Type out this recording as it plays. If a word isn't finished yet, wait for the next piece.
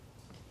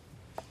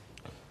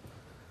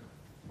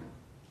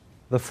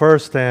The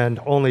first and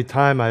only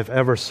time I've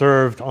ever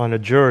served on a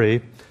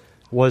jury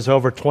was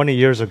over 20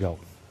 years ago.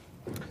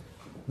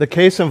 The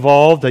case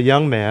involved a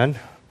young man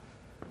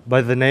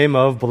by the name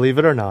of, believe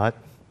it or not,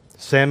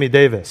 Sammy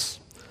Davis,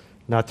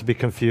 not to be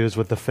confused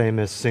with the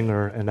famous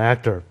singer and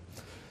actor.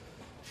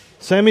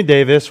 Sammy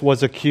Davis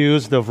was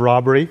accused of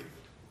robbery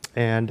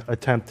and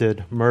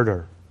attempted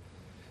murder.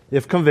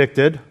 If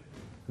convicted,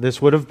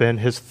 this would have been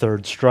his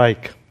third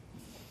strike.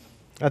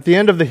 At the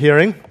end of the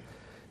hearing,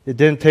 it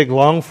didn't take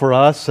long for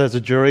us as a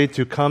jury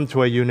to come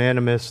to a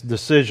unanimous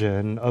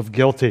decision of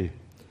guilty.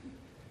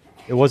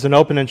 It was an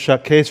open and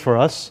shut case for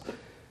us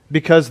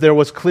because there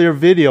was clear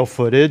video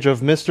footage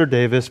of Mr.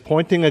 Davis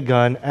pointing a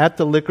gun at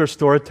the liquor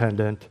store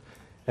attendant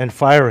and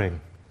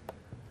firing.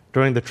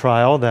 During the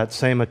trial, that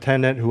same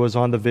attendant who was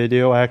on the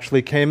video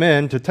actually came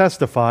in to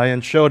testify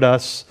and showed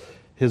us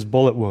his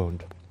bullet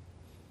wound.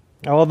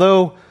 Now,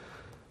 although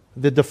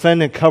the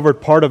defendant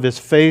covered part of his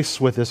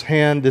face with his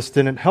hand, this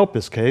didn't help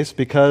his case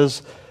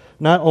because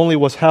not only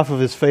was half of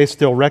his face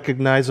still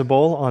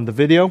recognizable on the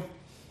video,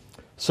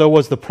 so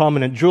was the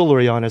prominent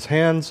jewelry on his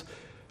hands,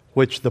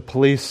 which the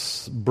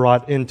police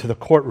brought into the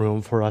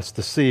courtroom for us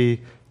to see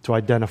to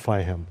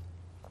identify him.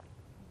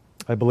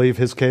 I believe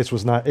his case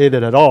was not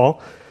aided at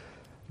all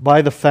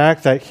by the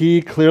fact that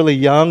he, clearly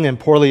young and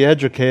poorly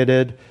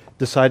educated,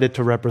 decided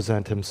to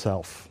represent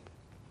himself.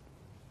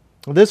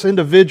 This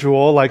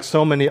individual, like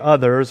so many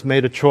others,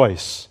 made a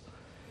choice.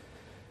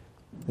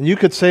 And you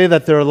could say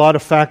that there are a lot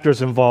of factors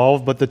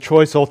involved, but the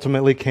choice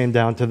ultimately came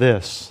down to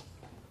this: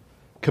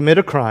 commit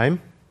a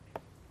crime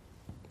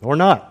or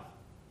not.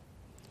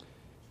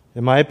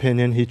 In my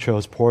opinion, he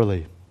chose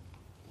poorly.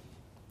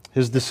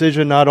 His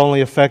decision not only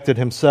affected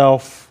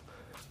himself,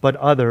 but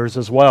others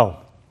as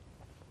well.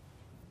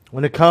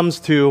 When it comes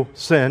to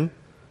sin,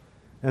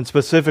 and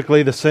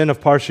specifically the sin of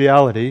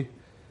partiality,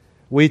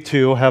 we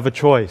too have a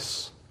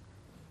choice: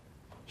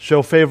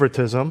 show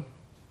favoritism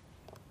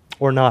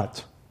or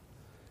not.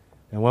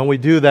 And when we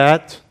do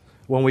that,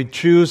 when we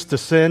choose to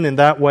sin in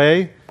that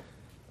way,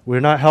 we're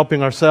not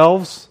helping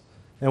ourselves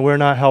and we're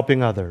not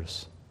helping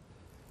others.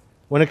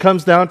 When it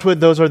comes down to it,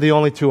 those are the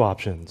only two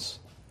options: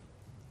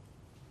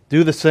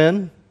 do the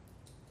sin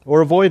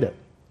or avoid it.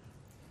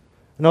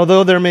 And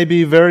although there may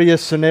be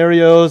various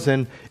scenarios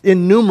and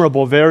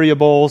innumerable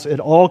variables,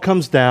 it all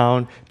comes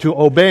down to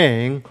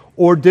obeying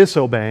or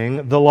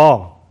disobeying the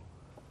law.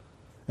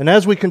 And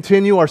as we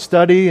continue our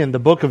study in the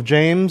book of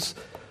James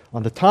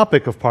on the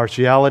topic of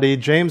partiality,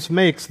 James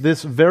makes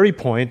this very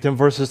point in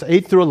verses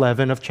 8 through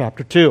 11 of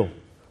chapter 2.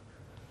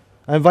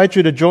 I invite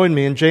you to join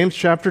me in James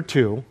chapter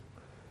 2,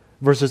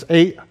 verses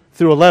 8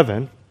 through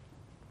 11,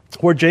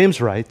 where James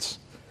writes,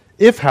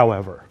 "If,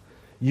 however,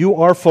 you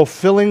are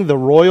fulfilling the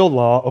royal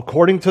law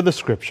according to the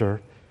Scripture,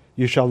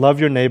 you shall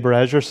love your neighbor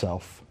as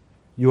yourself,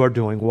 you are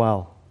doing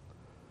well.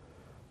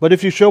 But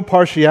if you show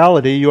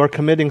partiality, you are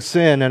committing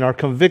sin and are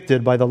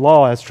convicted by the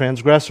law as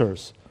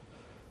transgressors.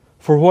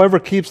 For whoever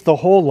keeps the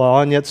whole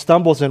law and yet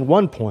stumbles in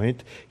one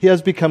point, he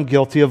has become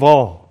guilty of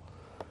all.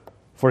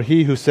 For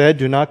he who said,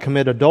 'Do not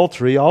commit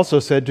adultery,' also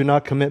said, 'Do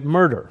not commit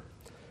murder.'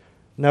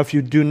 Now if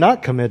you do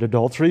not commit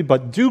adultery,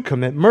 but do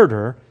commit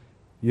murder,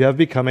 you have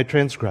become a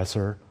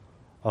transgressor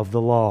of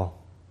the law."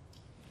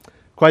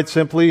 Quite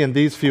simply, in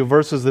these few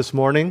verses this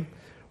morning,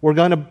 we're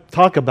going to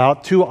talk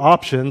about two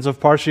options of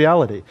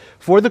partiality.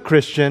 For the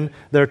Christian,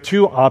 there are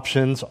two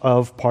options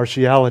of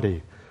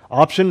partiality.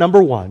 Option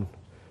number one: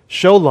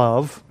 show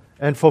love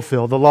and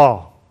fulfill the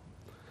law.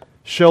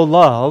 Show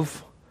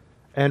love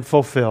and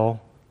fulfill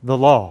the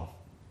law.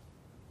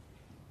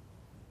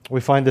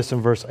 We find this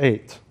in verse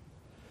 8.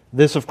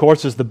 This, of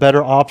course, is the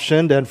better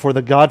option, and for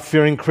the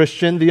God-fearing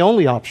Christian, the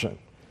only option.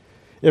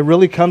 It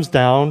really comes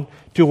down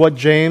to what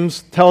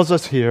James tells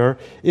us here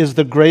is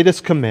the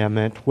greatest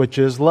commandment, which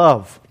is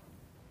love.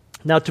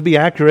 Now, to be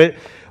accurate,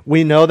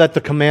 we know that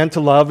the command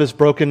to love is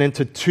broken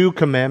into two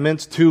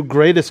commandments, two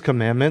greatest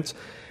commandments,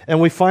 and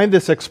we find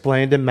this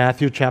explained in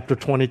Matthew chapter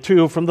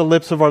 22 from the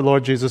lips of our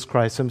Lord Jesus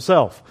Christ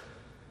himself.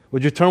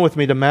 Would you turn with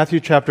me to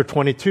Matthew chapter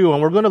 22,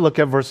 and we're going to look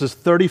at verses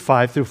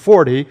 35 through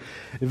 40,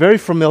 a very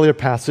familiar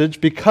passage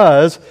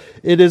because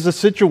it is a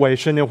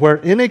situation where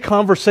in a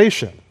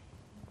conversation,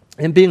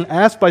 and being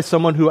asked by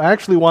someone who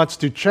actually wants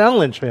to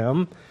challenge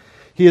him,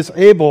 he is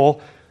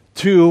able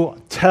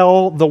to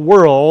tell the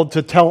world,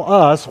 to tell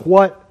us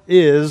what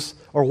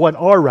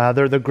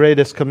are the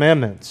greatest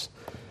commandments.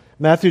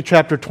 Matthew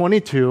chapter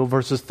 22,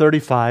 verses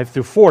 35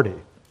 through 40.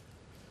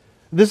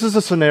 This is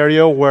a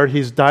scenario where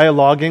he's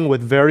dialoguing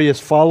with various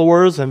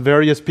followers and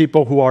various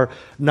people who are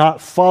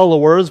not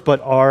followers but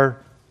are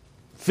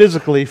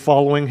physically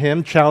following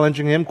him,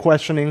 challenging him,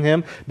 questioning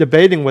him,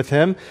 debating with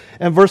him.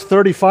 And verse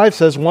 35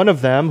 says, one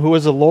of them, who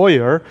is a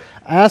lawyer,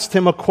 asked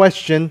him a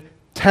question,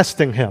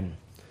 testing him.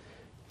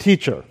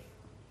 "Teacher,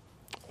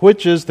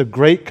 which is the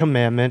great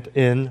commandment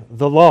in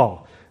the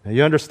law?" Now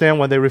you understand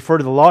when they refer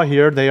to the law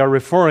here, they are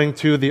referring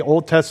to the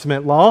Old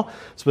Testament law,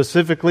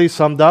 specifically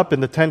summed up in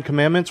the Ten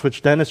Commandments,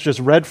 which Dennis just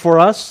read for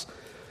us.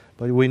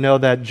 But we know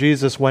that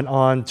Jesus went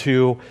on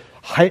to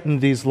heighten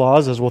these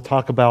laws, as we'll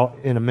talk about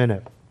in a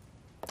minute.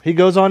 He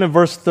goes on in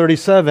verse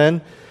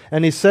 37,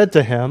 and he said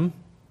to him,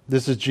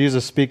 this is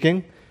Jesus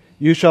speaking,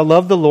 "You shall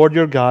love the Lord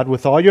your God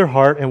with all your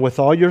heart and with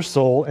all your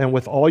soul and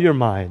with all your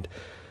mind."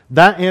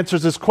 That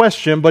answers his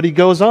question, but he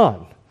goes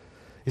on.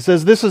 He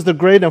says, "This is the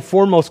great and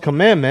foremost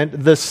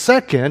commandment. The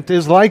second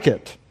is like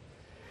it.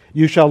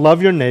 You shall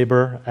love your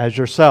neighbor as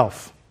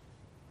yourself."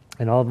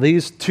 And on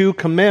these two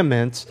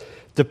commandments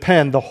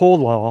depend the whole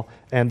law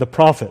and the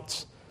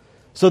prophets.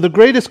 So the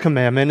greatest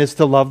commandment is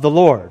to love the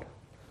Lord.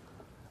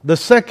 The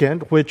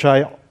second, which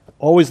I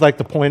always like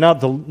to point out,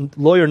 the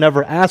lawyer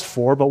never asked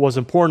for, but was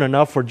important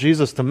enough for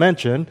Jesus to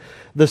mention,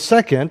 the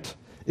second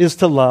is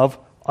to love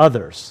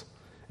others.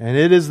 And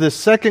it is this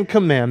second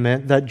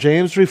commandment that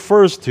James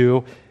refers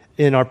to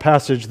in our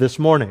passage this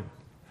morning.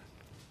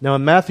 Now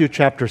in Matthew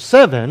chapter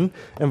 7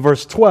 and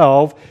verse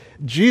 12,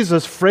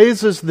 Jesus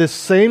phrases this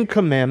same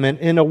commandment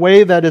in a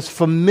way that is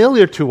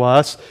familiar to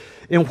us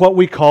in what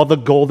we call the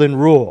golden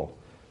rule.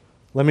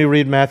 Let me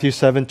read Matthew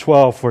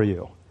 7:12 for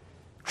you.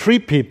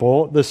 "Treat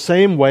people the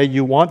same way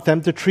you want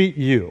them to treat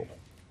you,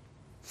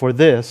 for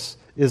this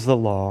is the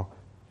law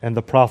and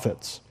the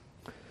prophets."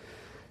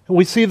 And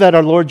we see that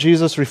our Lord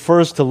Jesus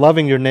refers to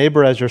loving your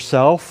neighbor as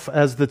yourself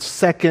as the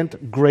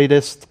second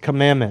greatest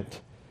commandment.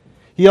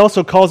 He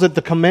also calls it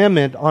the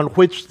commandment on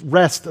which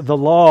rest the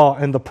law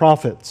and the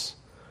prophets.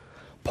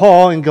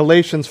 Paul in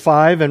Galatians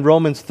 5 and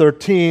Romans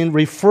 13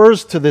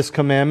 refers to this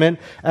commandment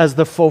as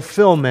the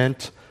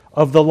fulfillment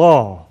of the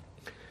law.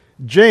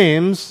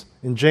 James,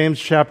 in James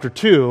chapter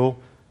 2,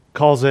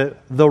 calls it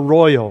the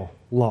royal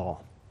law.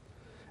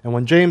 And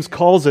when James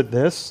calls it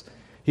this,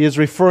 he is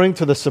referring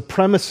to the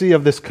supremacy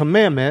of this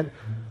commandment,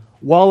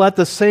 while at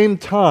the same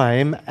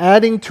time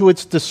adding to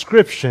its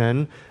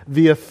description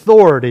the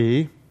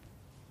authority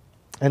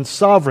and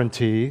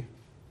sovereignty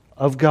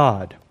of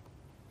God.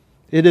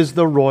 It is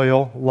the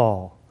royal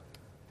law.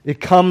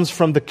 It comes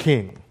from the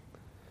king.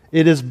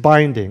 It is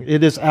binding.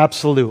 It is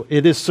absolute.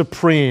 It is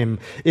supreme.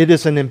 It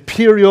is an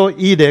imperial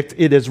edict.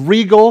 It is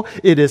regal.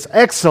 It is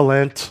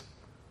excellent.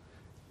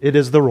 It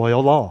is the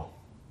royal law.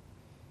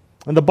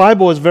 And the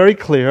Bible is very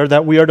clear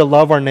that we are to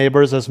love our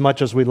neighbors as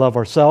much as we love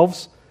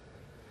ourselves.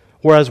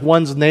 Whereas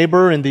one's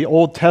neighbor in the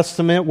Old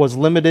Testament was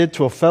limited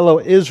to a fellow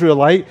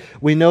Israelite,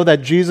 we know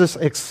that Jesus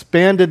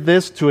expanded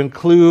this to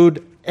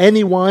include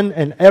anyone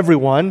and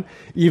everyone,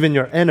 even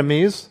your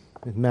enemies.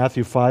 In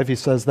Matthew 5, he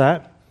says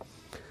that.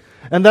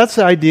 And that's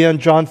the idea in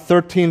John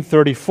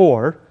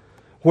 13:34,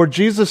 where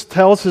Jesus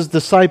tells his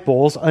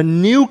disciples, "A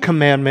new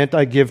commandment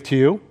I give to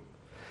you,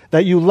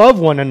 that you love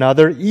one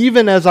another,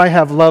 even as I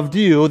have loved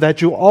you,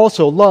 that you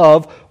also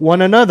love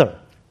one another."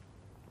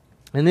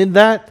 And in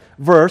that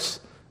verse,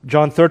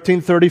 John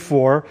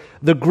 13:34,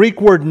 the Greek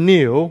word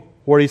new,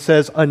 where he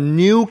says, "A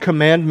new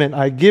commandment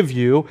I give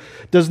you,"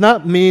 does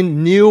not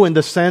mean new in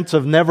the sense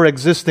of never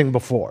existing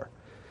before,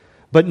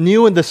 but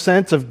new in the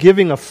sense of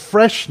giving a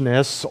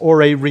freshness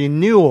or a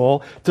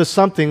renewal to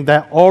something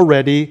that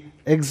already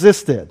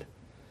existed.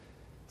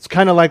 It's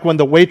kind of like when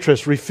the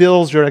waitress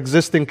refills your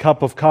existing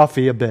cup of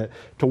coffee a bit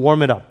to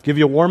warm it up. Give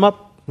you a warm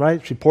up, right?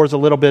 She pours a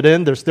little bit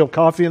in. There's still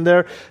coffee in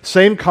there.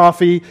 Same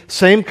coffee,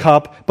 same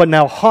cup, but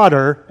now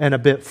hotter and a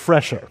bit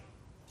fresher.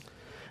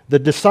 The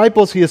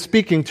disciples he is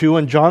speaking to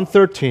in John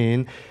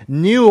 13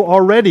 knew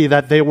already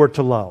that they were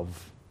to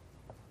love.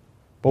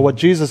 But what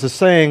Jesus is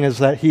saying is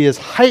that he is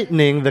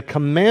heightening the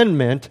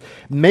commandment,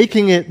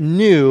 making it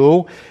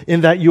new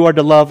in that you are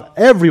to love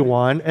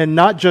everyone and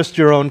not just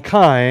your own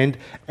kind,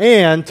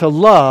 and to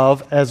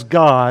love as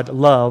God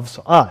loves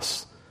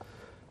us.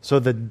 So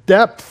the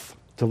depth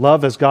to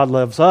love as God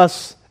loves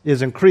us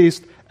is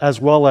increased, as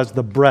well as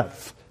the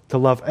breadth to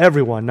love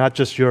everyone, not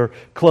just your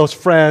close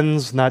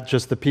friends, not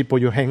just the people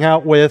you hang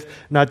out with,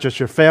 not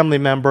just your family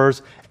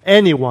members,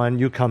 anyone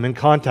you come in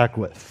contact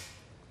with.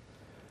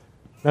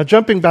 Now,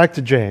 jumping back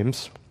to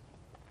James,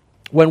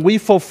 when we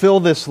fulfill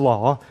this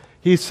law,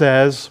 he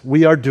says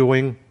we are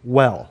doing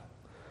well.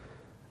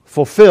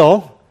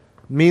 Fulfill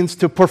means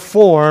to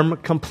perform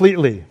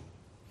completely.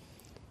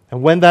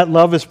 And when that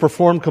love is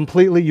performed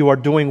completely, you are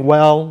doing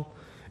well.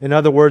 In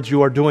other words,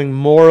 you are doing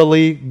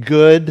morally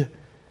good.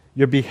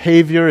 Your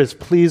behavior is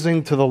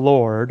pleasing to the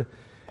Lord.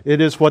 It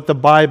is what the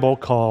Bible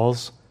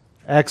calls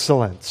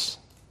excellence.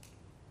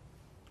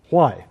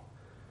 Why?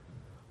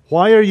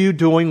 Why are you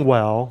doing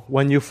well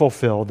when you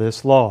fulfill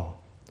this law?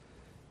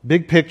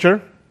 Big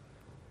picture,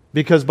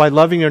 because by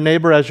loving your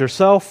neighbor as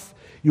yourself,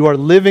 you are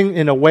living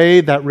in a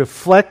way that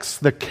reflects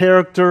the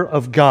character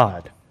of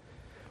God,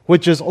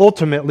 which is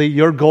ultimately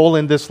your goal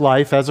in this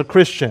life as a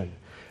Christian.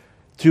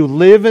 To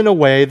live in a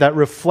way that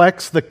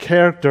reflects the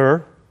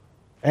character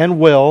and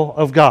will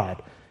of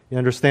God. You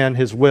understand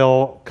his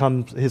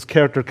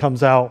character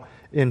comes out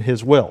in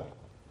his will.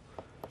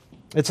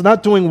 It's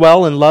not doing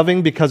well and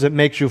loving because it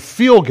makes you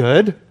feel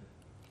good,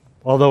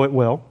 although it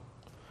will.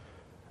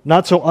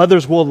 Not so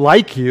others will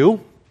like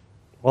you,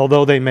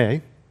 although they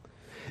may.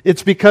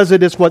 It's because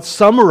it is what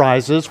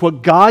summarizes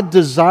what God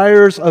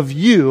desires of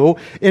you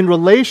in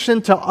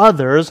relation to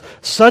others,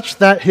 such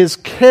that his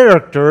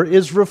character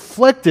is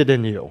reflected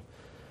in you.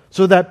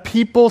 so that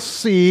people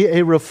see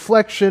a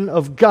reflection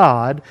of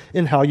God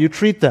in how you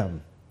treat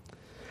them.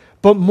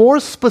 But more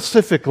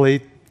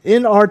specifically,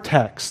 in our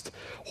text,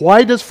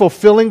 why does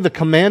fulfilling the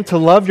command to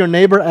love your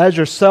neighbor as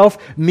yourself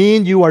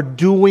mean you are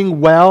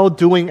doing well,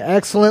 doing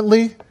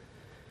excellently?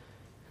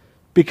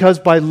 Because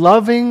by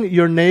loving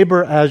your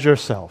neighbor as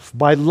yourself,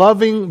 by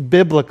loving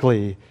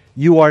biblically,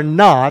 you are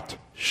not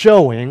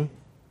showing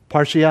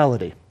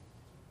partiality.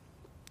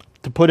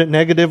 To put it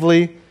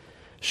negatively,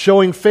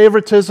 showing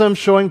favoritism,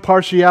 showing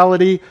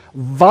partiality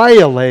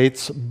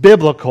violates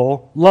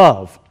biblical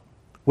love,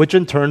 which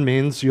in turn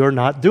means you're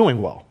not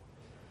doing well.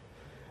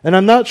 And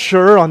I'm not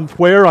sure on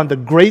where on the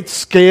great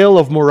scale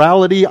of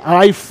morality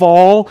I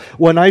fall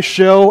when I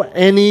show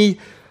any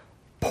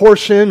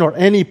portion or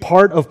any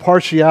part of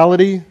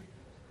partiality.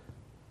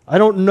 I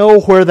don't know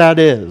where that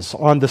is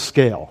on the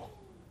scale,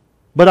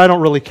 but I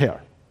don't really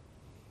care.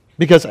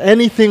 Because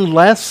anything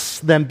less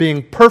than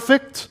being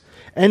perfect,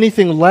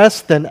 anything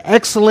less than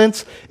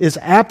excellence is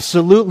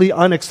absolutely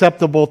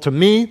unacceptable to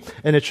me,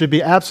 and it should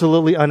be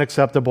absolutely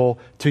unacceptable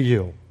to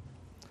you.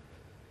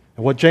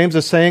 And what James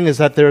is saying is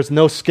that there is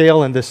no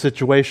scale in this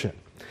situation.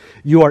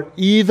 You are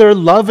either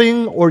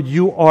loving or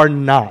you are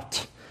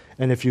not.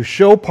 And if you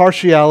show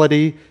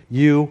partiality,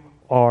 you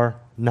are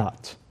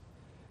not.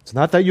 It's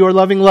not that you are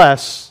loving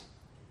less,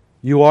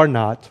 you are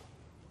not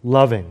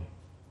loving.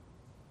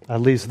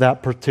 At least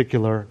that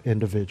particular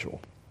individual.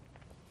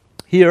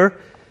 Here,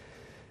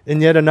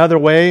 in yet another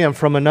way and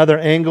from another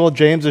angle,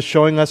 James is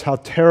showing us how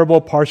terrible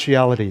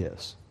partiality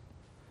is.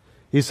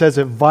 He says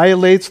it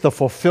violates the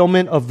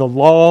fulfillment of the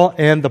law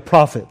and the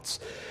prophets.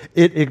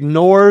 It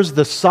ignores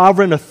the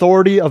sovereign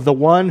authority of the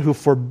one who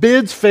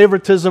forbids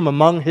favoritism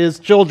among his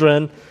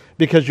children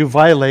because you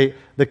violate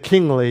the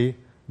kingly,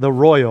 the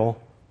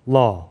royal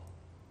law.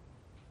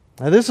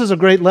 Now, this is a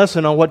great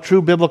lesson on what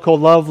true biblical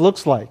love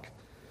looks like.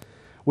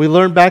 We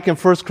learned back in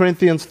 1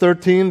 Corinthians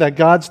 13 that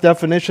God's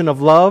definition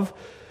of love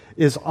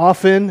is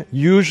often,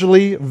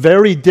 usually,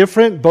 very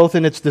different, both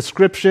in its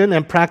description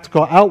and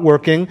practical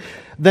outworking,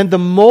 than the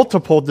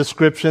multiple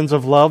descriptions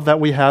of love that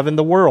we have in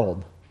the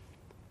world.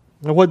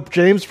 And what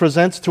James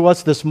presents to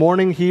us this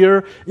morning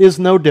here is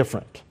no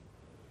different.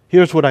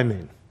 Here's what I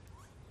mean.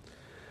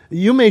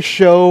 You may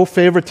show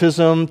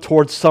favoritism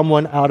towards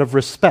someone out of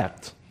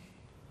respect,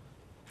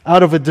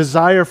 out of a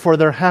desire for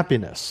their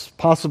happiness,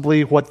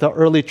 possibly what the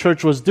early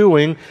church was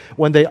doing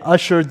when they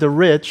ushered the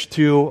rich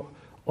to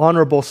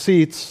honorable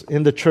seats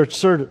in the church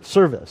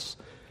service.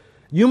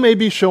 You may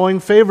be showing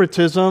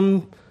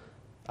favoritism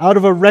out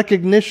of a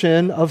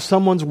recognition of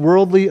someone's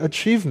worldly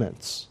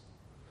achievements.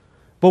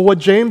 But what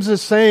James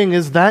is saying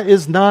is that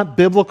is not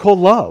biblical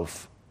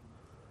love.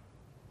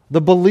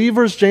 The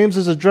believers James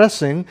is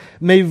addressing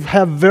may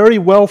have very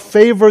well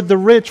favored the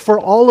rich for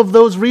all of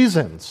those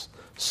reasons,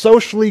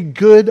 socially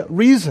good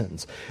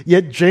reasons.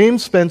 Yet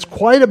James spends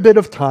quite a bit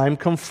of time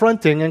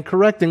confronting and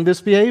correcting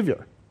this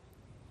behavior.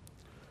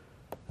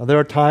 Now, there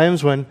are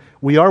times when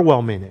we are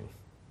well-meaning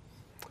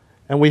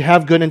and we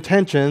have good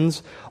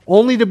intentions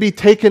only to be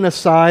taken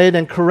aside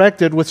and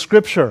corrected with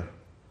Scripture.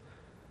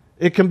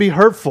 It can be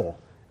hurtful.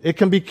 It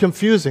can be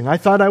confusing. I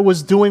thought I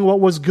was doing what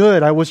was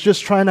good. I was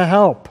just trying to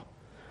help.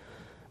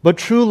 But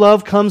true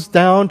love comes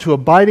down to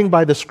abiding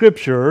by the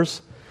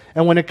Scriptures,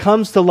 and when it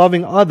comes to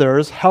loving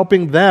others,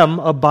 helping them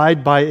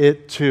abide by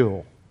it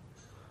too.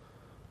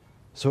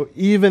 So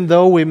even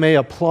though we may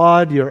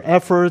applaud your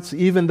efforts,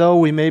 even though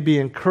we may be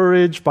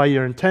encouraged by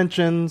your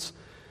intentions,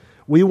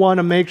 we want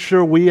to make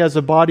sure we as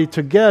a body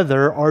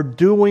together are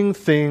doing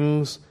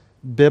things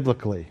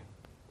biblically.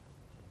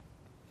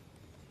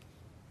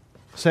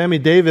 Sammy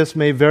Davis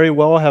may very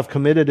well have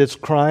committed his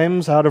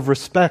crimes out of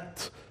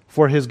respect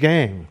for his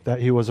gang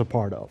that he was a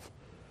part of,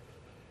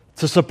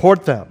 to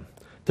support them,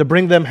 to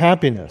bring them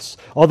happiness.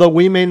 Although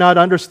we may not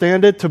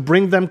understand it, to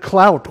bring them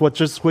clout, which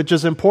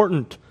is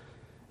important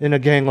in a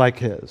gang like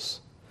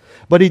his.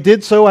 But he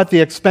did so at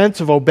the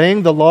expense of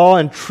obeying the law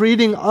and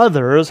treating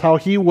others how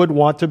he would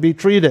want to be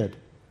treated.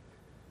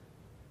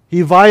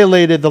 He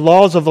violated the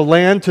laws of the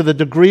land to the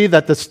degree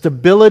that the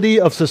stability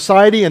of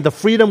society and the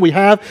freedom we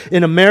have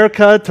in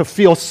America to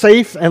feel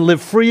safe and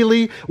live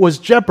freely was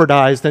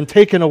jeopardized and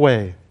taken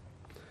away.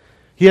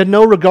 He had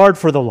no regard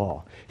for the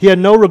law. He had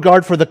no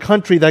regard for the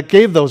country that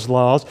gave those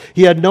laws.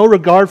 He had no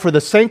regard for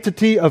the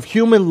sanctity of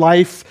human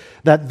life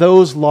that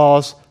those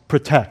laws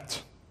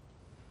protect.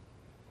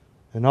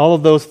 And all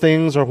of those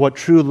things are what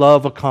true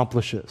love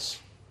accomplishes.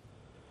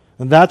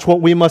 And that's what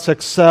we must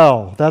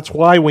excel. That's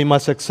why we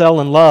must excel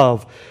in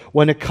love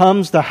when it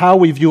comes to how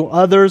we view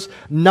others,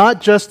 not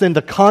just in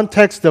the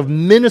context of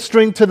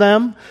ministering to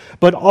them,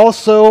 but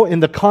also in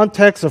the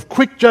context of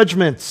quick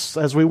judgments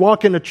as we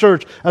walk into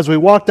church, as we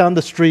walk down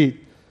the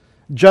street,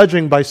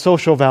 judging by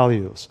social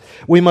values.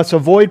 We must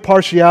avoid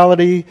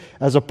partiality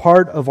as a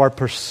part of our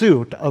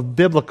pursuit of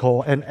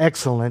biblical and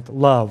excellent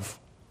love.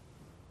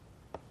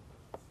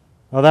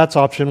 Now that's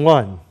option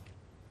one.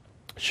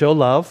 Show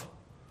love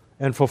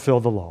and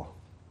fulfill the law.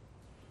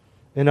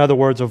 In other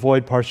words,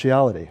 avoid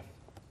partiality.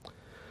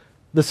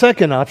 The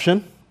second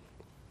option,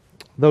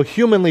 though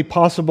humanly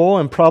possible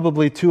and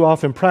probably too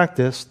often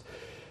practiced,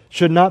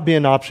 should not be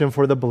an option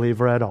for the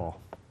believer at all.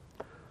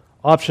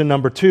 Option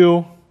number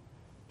 2,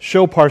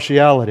 show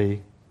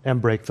partiality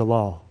and break the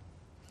law.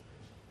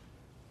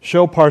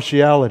 Show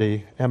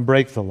partiality and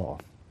break the law.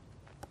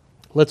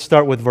 Let's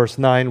start with verse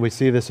 9. We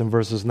see this in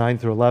verses 9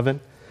 through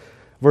 11.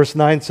 Verse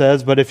 9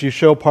 says, "But if you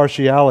show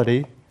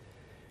partiality,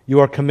 you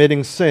are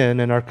committing sin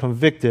and are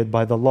convicted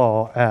by the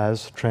law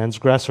as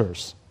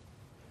transgressors."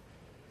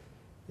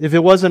 If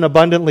it wasn't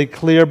abundantly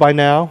clear by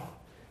now,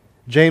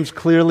 James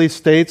clearly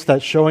states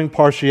that showing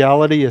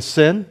partiality is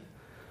sin,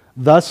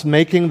 thus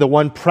making the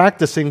one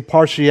practicing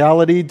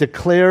partiality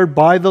declared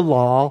by the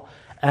law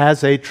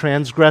as a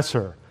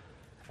transgressor,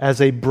 as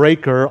a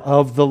breaker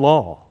of the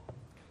law.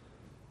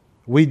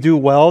 We do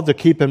well to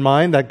keep in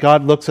mind that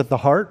God looks at the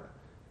heart,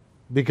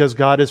 because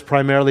God is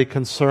primarily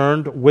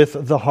concerned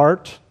with the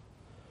heart.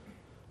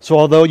 So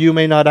although you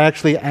may not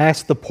actually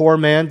ask the poor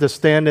man to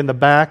stand in the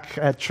back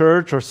at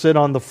church or sit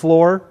on the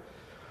floor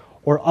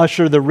or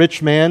usher the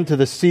rich man to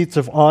the seats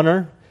of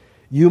honor,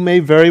 you may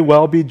very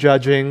well be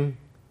judging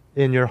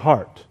in your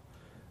heart.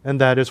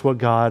 And that is what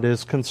God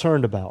is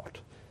concerned about,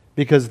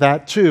 because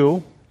that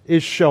too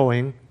is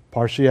showing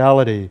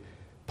partiality,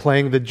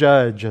 playing the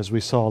judge, as we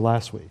saw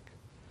last week.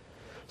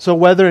 So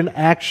whether in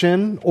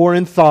action or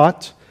in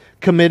thought,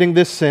 committing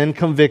this sin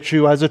convicts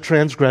you as a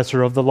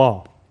transgressor of the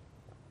law.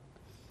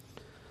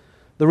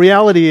 The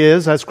reality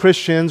is, as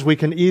Christians, we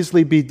can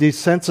easily be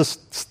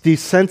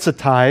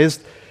desensitized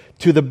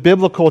to the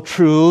biblical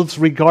truths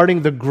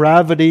regarding the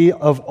gravity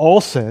of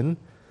all sin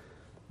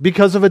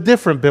because of a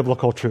different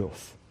biblical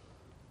truth,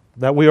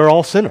 that we are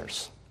all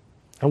sinners,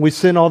 and we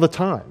sin all the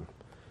time.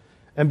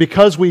 And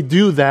because we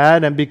do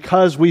that, and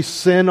because we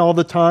sin all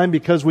the time,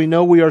 because we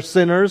know we are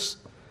sinners,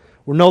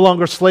 we're no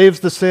longer slaves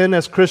to sin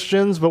as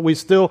Christians, but we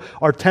still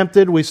are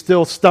tempted, we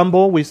still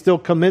stumble, we still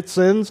commit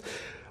sins.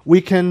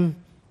 We can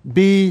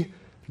be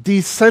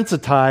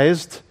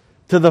desensitized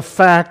to the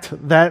fact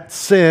that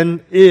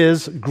sin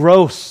is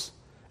gross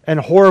and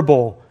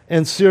horrible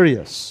and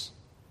serious.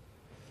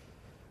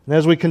 And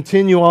as we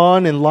continue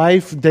on in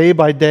life day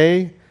by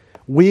day,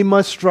 we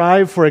must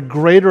strive for a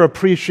greater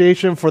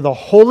appreciation for the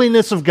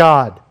holiness of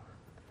God,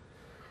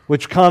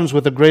 which comes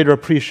with a greater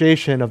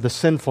appreciation of the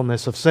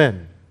sinfulness of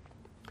sin.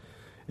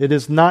 It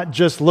is not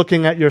just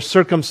looking at your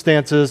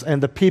circumstances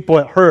and the people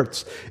it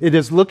hurts. It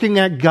is looking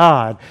at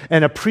God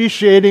and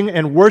appreciating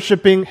and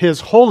worshiping His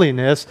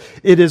holiness.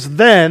 It is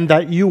then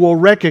that you will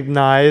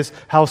recognize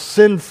how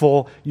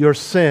sinful your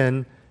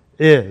sin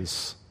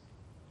is.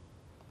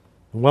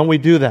 When we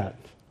do that,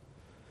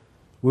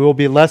 we will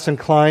be less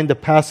inclined to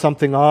pass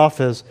something off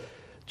as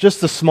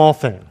just a small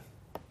thing.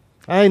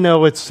 I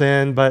know it's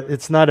sin, but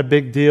it's not a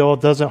big deal.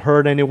 It doesn't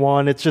hurt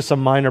anyone. It's just a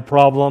minor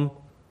problem.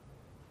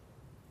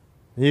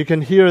 You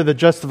can hear the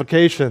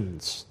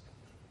justifications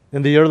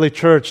in the early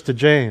church to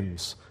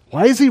James.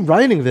 Why is he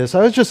writing this?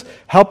 I was just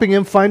helping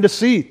him find a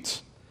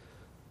seat.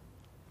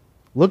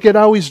 Look at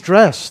how he's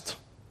dressed.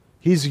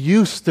 He's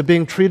used to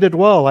being treated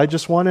well. I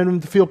just wanted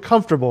him to feel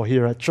comfortable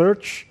here at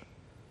church.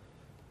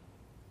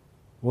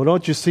 Well,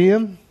 don't you see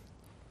him?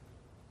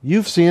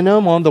 You've seen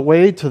him on the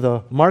way to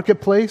the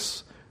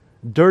marketplace.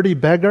 Dirty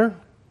beggar.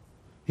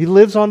 He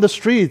lives on the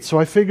street, so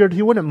I figured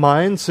he wouldn't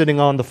mind sitting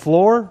on the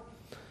floor,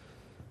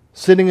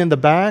 sitting in the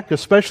back,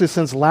 especially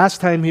since last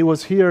time he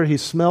was here, he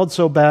smelled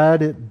so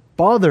bad it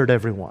bothered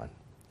everyone.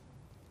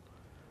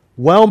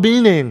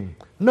 Well-meaning,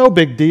 no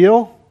big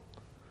deal,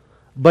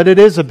 but it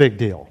is a big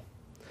deal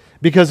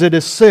because it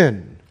is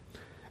sin,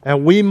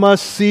 and we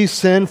must see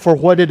sin for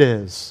what it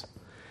is,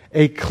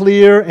 a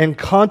clear and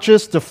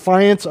conscious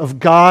defiance of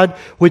God,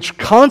 which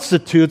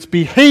constitutes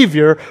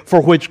behavior for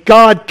which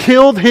God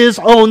killed His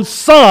own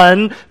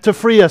Son to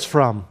free us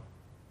from.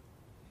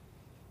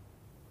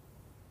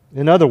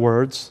 In other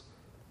words,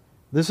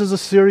 this is a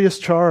serious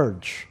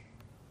charge.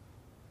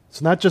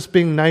 It's not just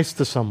being nice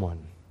to someone.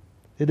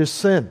 It is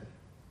sin.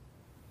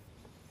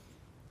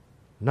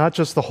 Not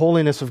just the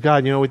holiness of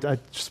God. I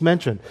just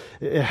mentioned,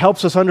 it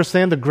helps us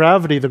understand the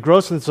gravity, the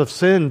grossness of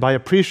sin by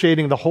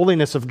appreciating the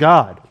holiness of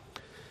God.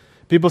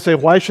 People say,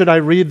 why should I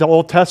read the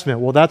Old Testament?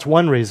 Well, that's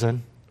one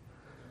reason.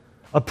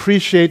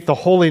 Appreciate the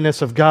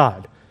holiness of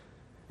God.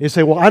 You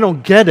say, well, I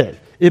don't get it.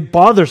 It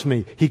bothers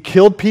me. He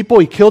killed people.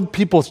 He killed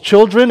people's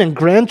children and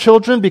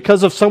grandchildren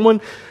because of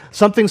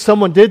something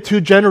someone did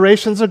 2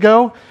 generations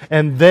ago.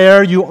 And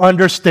there you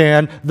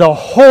understand the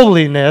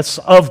holiness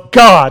of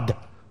God.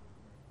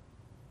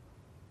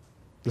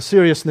 The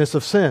seriousness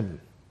of sin.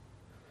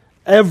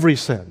 Every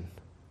sin.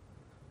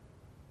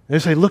 They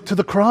say, look to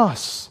the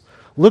cross.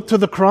 Look to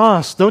the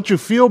cross. Don't you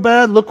feel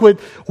bad? Look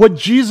what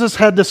Jesus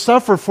had to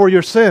suffer for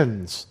your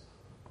sins.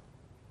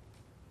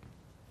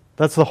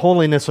 That's the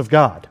holiness of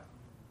God.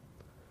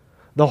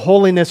 The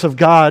holiness of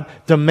God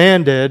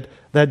demanded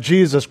that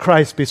Jesus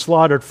Christ be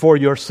slaughtered for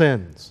your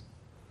sins.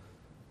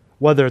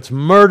 Whether it's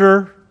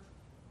murder,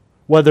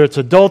 whether it's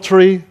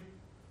adultery,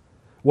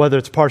 whether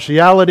it's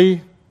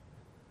partiality,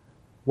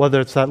 whether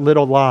it's that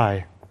little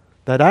lie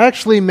that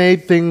actually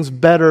made things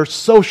better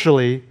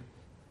socially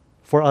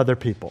for other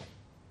people.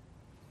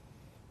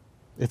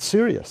 It's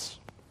serious.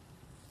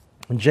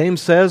 And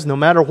James says, no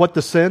matter what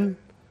the sin,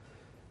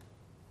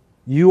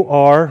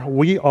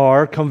 we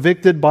are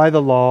convicted by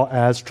the law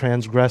as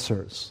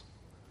transgressors.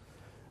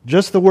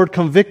 Just the word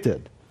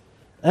convicted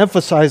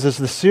emphasizes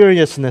the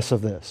seriousness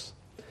of this.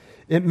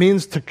 It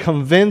means to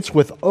convince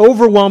with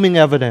overwhelming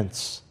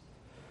evidence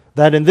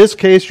that in this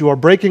case you are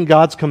breaking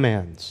God's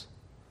commands.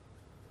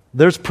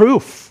 There's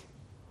proof.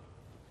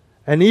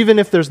 And even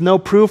if there's no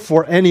proof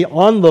for any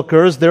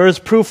onlookers, there is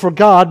proof for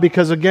God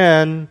because,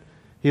 again,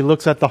 He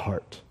looks at the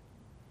heart.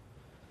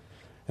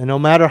 And no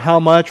matter how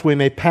much we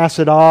may pass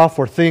it off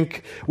or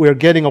think we are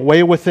getting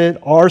away with it,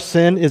 our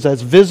sin is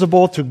as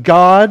visible to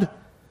God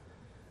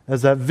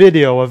as that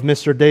video of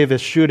Mr.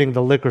 Davis shooting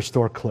the liquor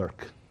store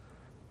clerk.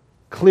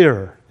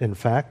 Clearer, in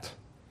fact.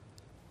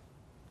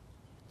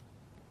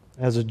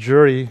 As a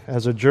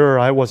juror,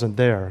 I wasn't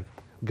there.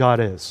 God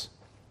is.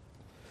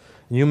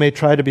 You may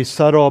try to be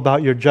subtle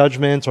about your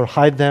judgments or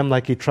hide them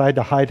like he tried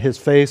to hide his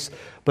face,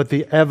 but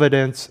the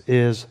evidence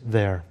is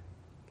there.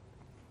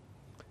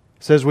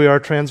 It says we are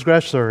a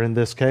transgressor in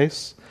this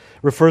case.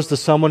 It refers to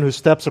someone who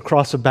steps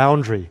across a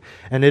boundary.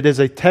 And it is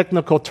a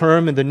technical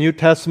term in the New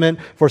Testament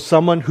for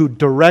someone who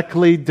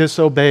directly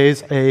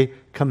disobeys a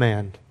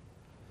command.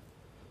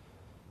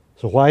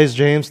 So why is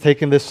James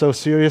taking this so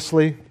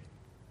seriously?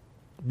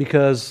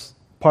 Because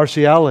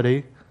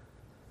partiality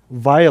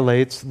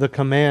violates the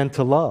command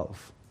to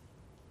love,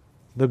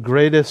 the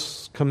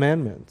greatest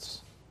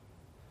commandments.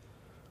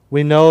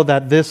 We know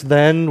that this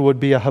then would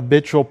be a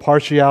habitual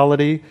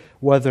partiality,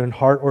 whether in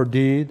heart or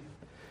deed.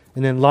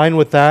 And in line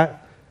with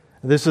that,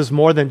 this is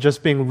more than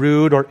just being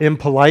rude or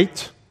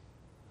impolite,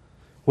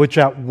 which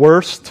at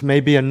worst may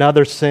be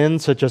another sin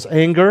such as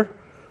anger,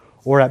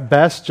 or at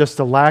best just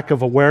a lack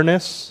of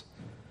awareness.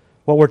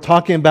 What we're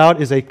talking about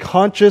is a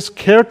conscious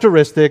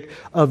characteristic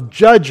of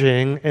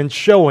judging and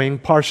showing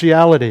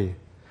partiality.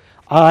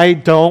 I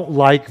don't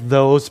like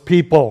those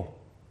people.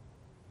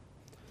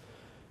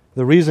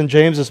 The reason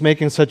James is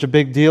making such a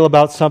big deal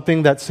about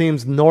something that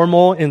seems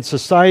normal in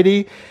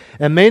society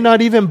and may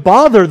not even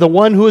bother the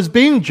one who is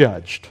being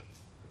judged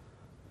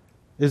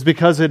is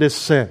because it is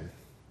sin.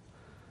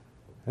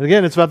 And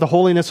again, it's about the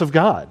holiness of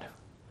God.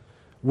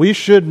 We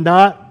should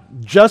not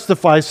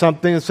justify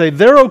something and say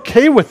they're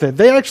okay with it.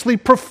 They actually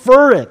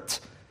prefer it.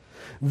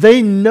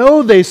 They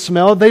know they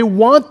smell. They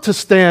want to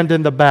stand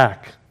in the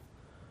back.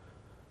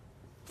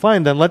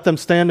 Fine, then let them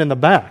stand in the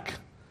back.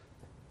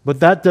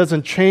 But that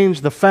doesn't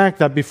change the fact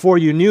that before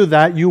you knew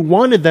that, you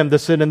wanted them to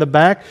sit in the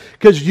back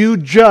because you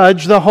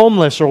judge the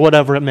homeless or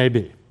whatever it may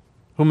be,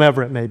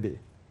 whomever it may be.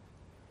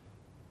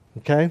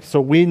 Okay?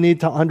 So we need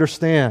to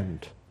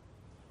understand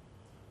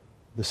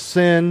the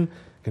sin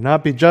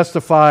cannot be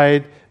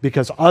justified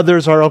because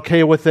others are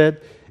okay with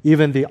it.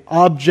 Even the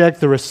object,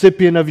 the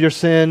recipient of your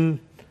sin,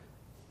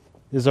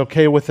 is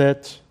okay with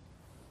it.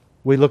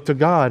 We look to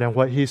God and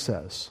what He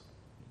says.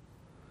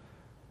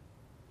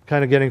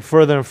 Kind of getting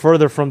further and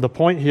further from the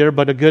point here,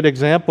 but a good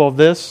example of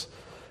this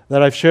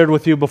that I've shared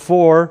with you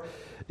before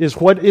is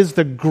what is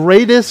the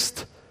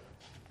greatest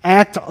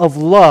act of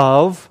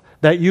love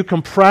that you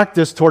can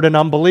practice toward an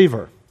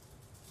unbeliever?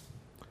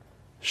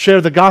 Share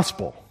the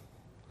gospel.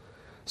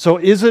 So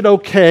is it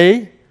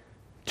okay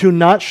to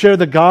not share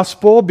the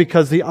gospel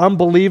because the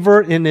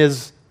unbeliever in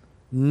his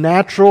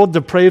natural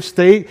depraved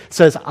state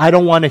says, I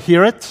don't want to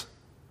hear it?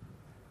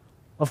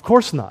 Of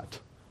course not.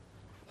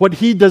 What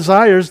he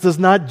desires does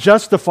not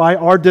justify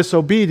our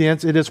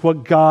disobedience. It is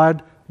what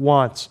God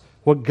wants,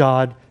 what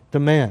God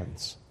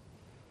demands.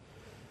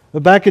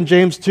 But back in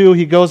James 2,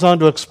 he goes on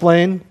to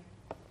explain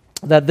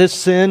that this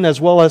sin, as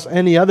well as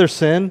any other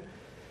sin,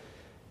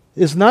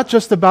 is not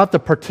just about the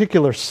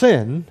particular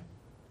sin,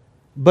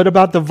 but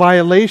about the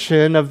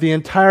violation of the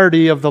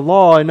entirety of the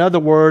law. In other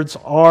words,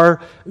 our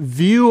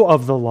view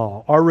of the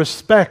law, our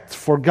respect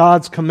for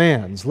God's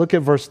commands. Look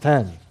at verse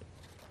 10.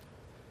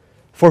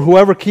 For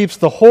whoever keeps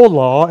the whole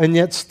law and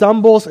yet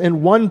stumbles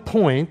in one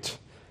point,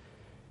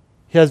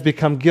 he has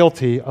become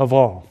guilty of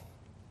all.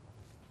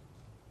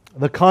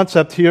 The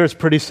concept here is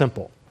pretty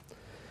simple.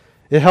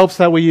 It helps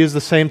that we use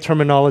the same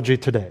terminology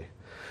today.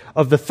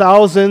 Of the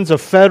thousands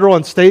of federal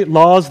and state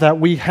laws that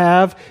we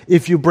have,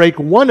 if you break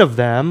one of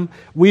them,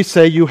 we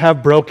say you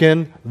have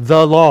broken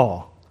the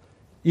law,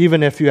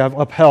 even if you have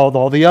upheld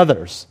all the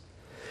others.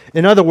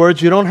 In other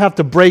words, you don't have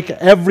to break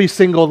every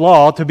single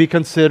law to be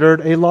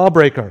considered a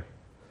lawbreaker.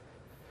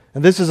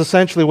 And this is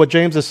essentially what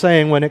James is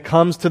saying when it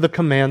comes to the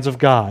commands of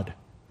God.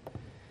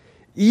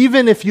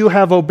 Even if you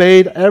have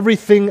obeyed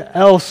everything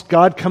else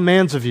God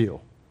commands of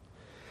you,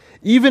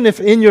 even if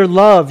in your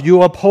love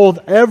you uphold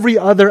every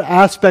other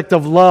aspect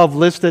of love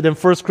listed in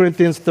 1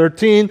 Corinthians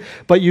 13,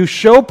 but you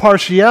show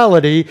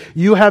partiality,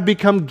 you have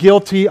become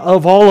guilty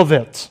of all of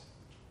it.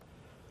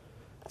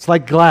 It's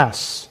like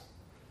glass.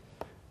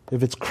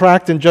 If it's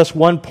cracked in just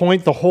one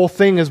point, the whole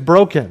thing is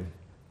broken.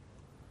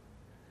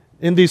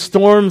 In these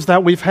storms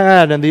that we've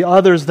had and the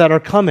others that are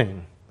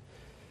coming,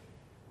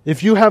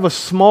 if you have a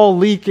small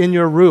leak in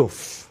your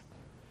roof,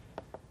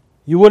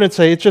 you wouldn't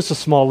say, it's just a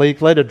small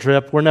leak, let it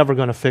drip, we're never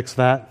going to fix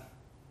that.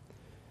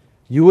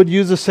 you would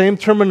use the same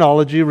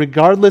terminology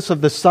regardless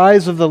of the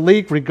size of the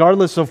leak,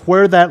 regardless of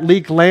where that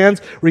leak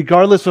lands,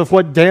 regardless of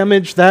what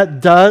damage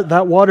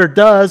that water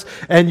does,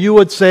 and you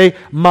would say,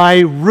 my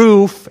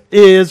roof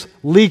is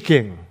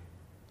leaking.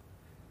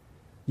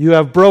 You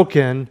have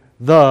broken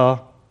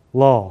the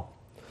law.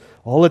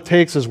 All it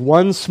takes is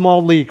one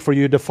small leak for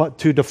you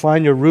to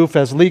define your roof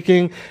as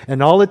leaking,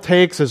 and all it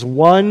takes is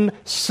one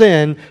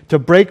sin to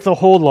break the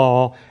whole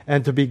law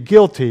and to be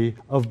guilty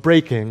of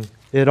breaking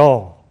it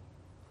all.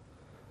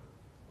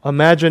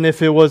 Imagine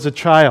if it was a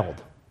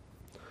child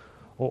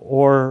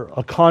or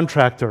a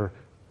contractor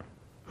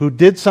who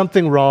did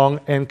something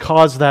wrong and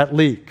caused that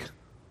leak.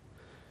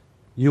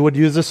 You would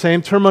use the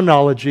same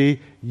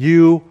terminology,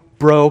 you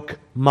broke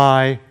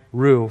my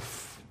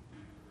roof.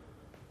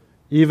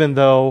 Even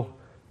though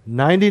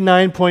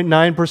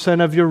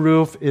 99.9% of your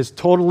roof is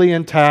totally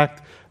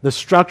intact, the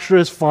structure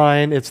is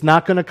fine, it's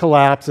not going to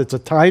collapse, it's a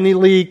tiny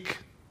leak,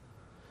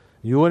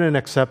 you wouldn't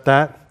accept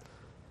that.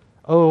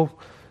 Oh,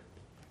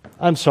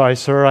 I'm sorry,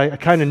 sir, I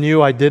kind of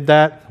knew I did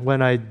that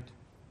when I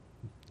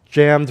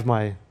jammed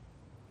my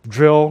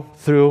drill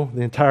through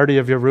the entirety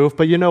of your roof,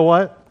 but you know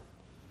what?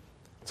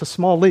 It's a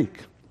small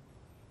leak.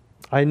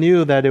 I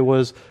knew that it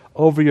was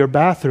over your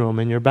bathroom,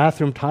 and your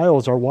bathroom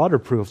tiles are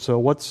waterproof, so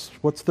what's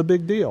the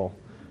big deal?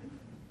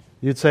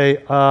 You'd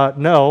say,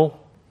 no,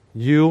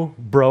 you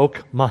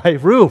broke my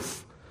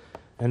roof.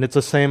 And it's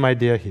the same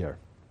idea here.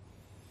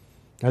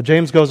 Now,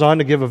 James goes on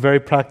to give a very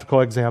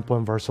practical example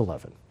in verse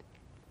 11.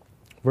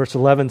 Verse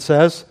 11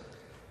 says,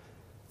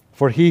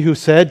 for he who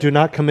said, do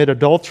not commit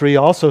adultery,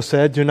 also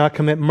said, do not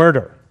commit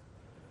murder.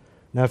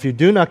 Now, if you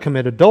do not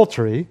commit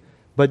adultery,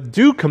 but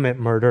do commit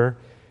murder,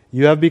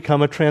 you have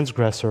become a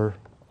transgressor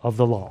of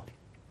the law.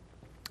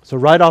 So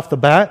right off the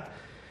bat,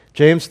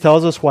 James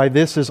tells us why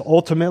this is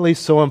ultimately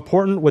so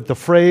important with the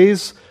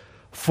phrase,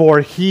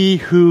 for he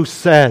who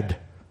said.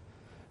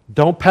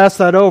 Don't pass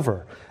that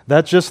over.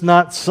 That's just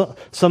not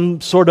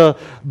some sort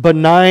of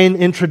benign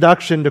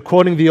introduction to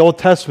quoting the Old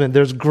Testament.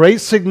 There's great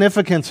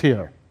significance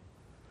here.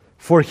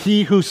 For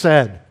he who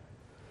said.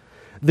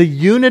 The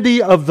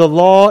unity of the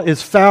law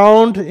is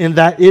found in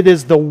that it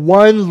is the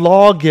one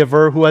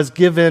lawgiver who has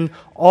given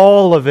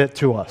all of it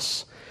to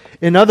us.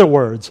 In other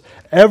words,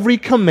 every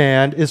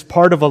command is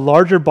part of a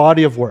larger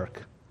body of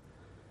work,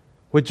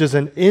 which is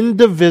an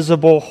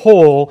indivisible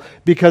whole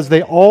because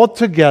they all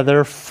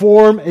together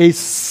form a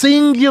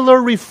singular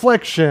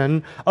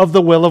reflection of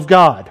the will of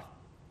God.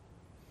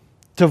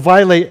 To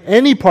violate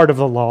any part of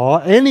the law,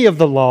 any of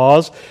the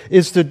laws,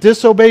 is to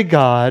disobey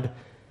God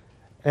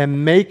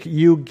and make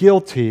you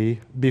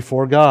guilty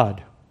before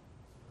God,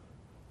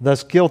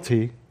 thus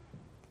guilty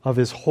of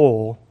His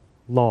whole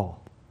law.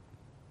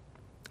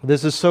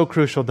 This is so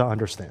crucial to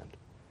understand.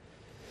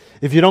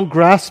 If you don't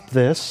grasp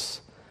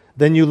this,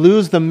 then you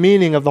lose the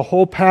meaning of the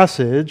whole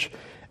passage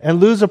and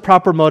lose a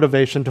proper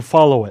motivation to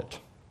follow it.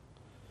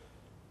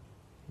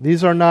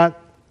 These are not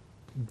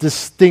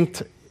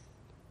distinct,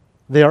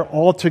 they are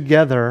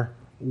altogether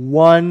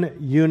one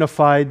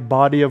unified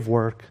body of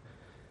work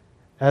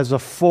as a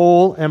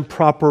full and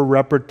proper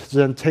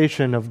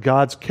representation of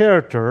God's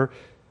character,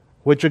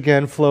 which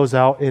again flows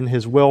out in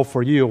His will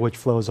for you, which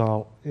flows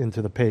out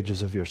into the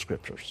pages of your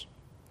scriptures.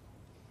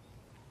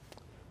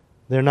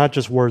 They're not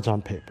just words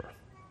on paper.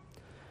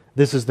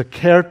 This is the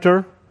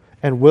character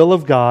and will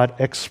of God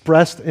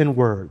expressed in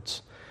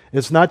words.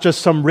 It's not just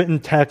some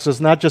written text. It's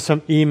not just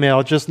some email.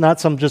 It's just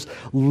not some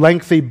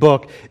lengthy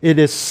book. It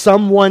is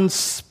someone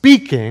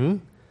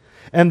speaking,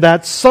 and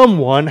that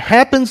someone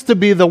happens to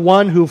be the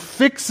one who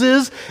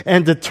fixes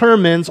and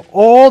determines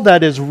all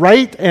that is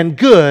right and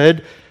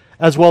good,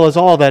 as well as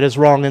all that is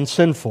wrong and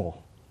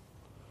sinful.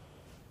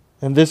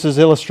 And this is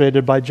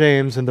illustrated by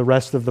James in the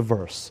rest of the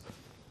verse.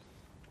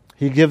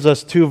 He gives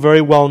us two very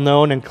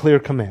well-known and clear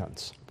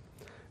commands.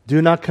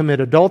 Do not commit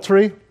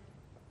adultery,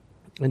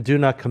 and do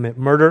not commit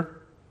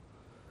murder.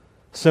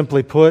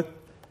 Simply put,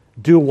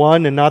 do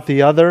one and not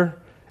the other,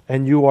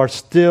 and you are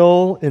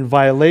still in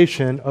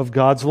violation of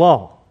God's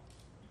law.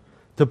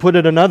 To put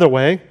it another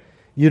way,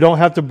 you don't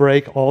have to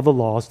break all the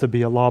laws to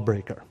be a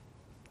lawbreaker.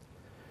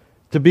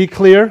 To be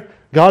clear,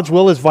 God's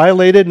will is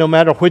violated no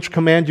matter which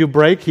command you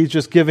break. He's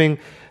just giving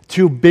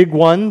two big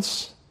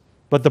ones,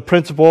 but the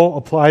principle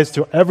applies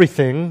to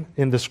everything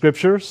in the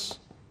Scriptures.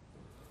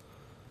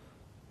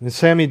 And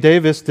Sammy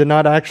Davis did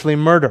not actually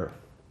murder.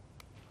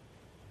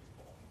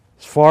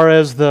 As far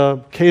as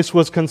the case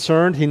was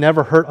concerned, he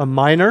never hurt a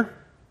minor.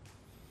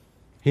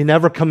 He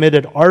never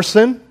committed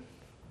arson.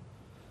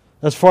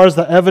 As far as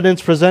the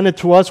evidence presented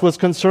to us was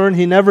concerned,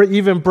 he never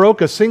even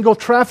broke a single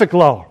traffic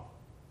law.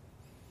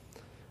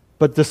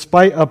 But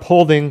despite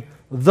upholding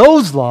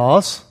those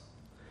laws,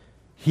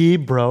 he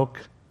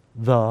broke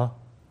the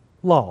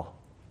law.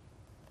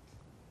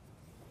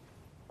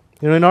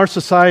 You know, in our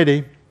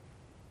society,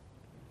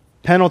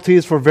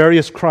 penalties for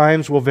various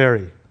crimes will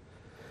vary.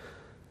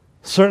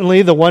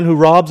 Certainly, the one who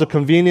robs a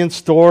convenience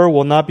store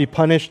will not be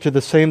punished to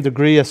the same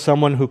degree as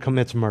someone who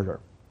commits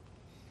murder.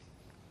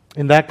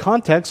 In that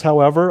context,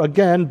 however,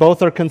 again,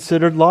 both are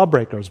considered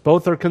lawbreakers.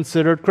 Both are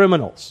considered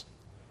criminals.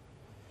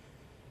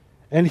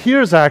 And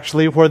here's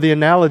actually where the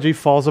analogy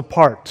falls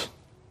apart.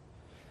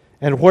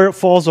 And where it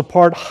falls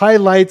apart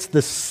highlights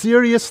the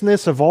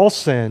seriousness of all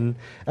sin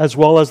as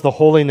well as the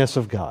holiness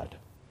of God.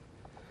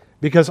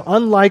 Because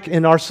unlike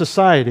in our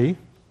society,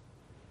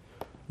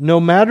 no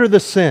matter the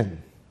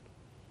sin,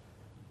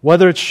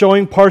 whether it's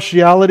showing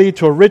partiality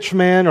to a rich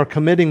man or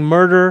committing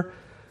murder,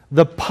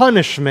 the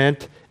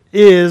punishment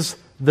is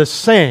the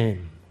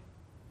same.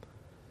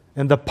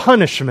 And the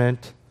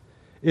punishment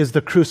is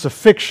the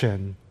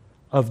crucifixion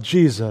of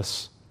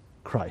Jesus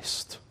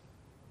Christ.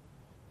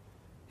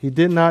 He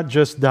did not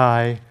just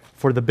die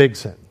for the big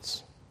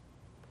sins.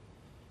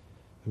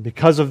 And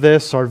because of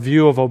this, our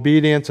view of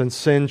obedience and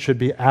sin should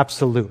be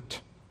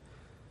absolute.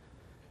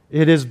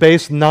 It is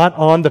based not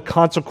on the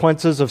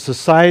consequences of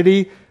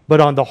society,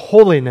 but on the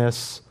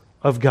holiness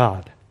of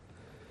God.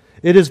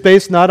 It is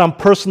based not on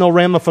personal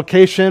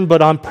ramification,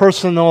 but on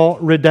personal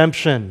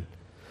redemption.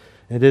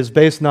 It is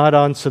based not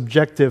on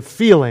subjective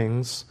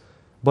feelings,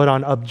 but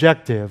on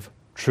objective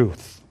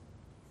truth.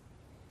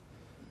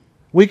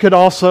 We could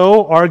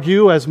also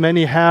argue, as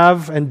many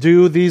have and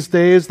do these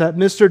days, that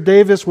Mr.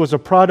 Davis was a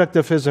product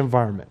of his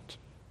environment.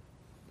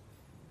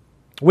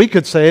 We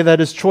could say that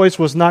his choice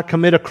was not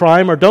commit a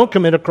crime or don't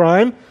commit a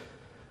crime,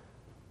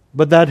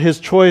 but that his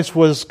choice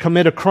was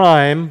commit a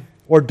crime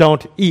or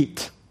don't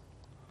eat.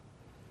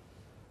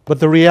 But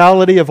the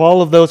reality of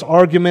all of those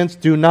arguments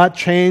do not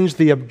change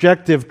the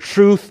objective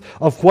truth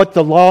of what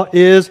the law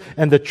is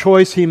and the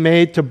choice he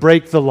made to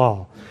break the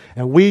law.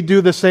 And we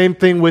do the same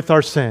thing with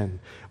our sin.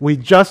 We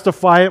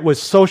justify it with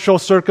social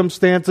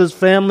circumstances,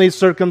 family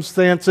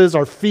circumstances,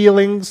 our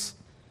feelings.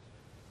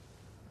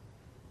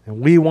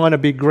 And we want to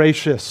be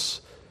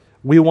gracious.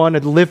 We want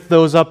to lift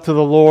those up to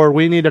the Lord.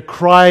 We need to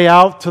cry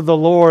out to the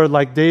Lord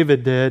like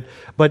David did.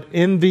 But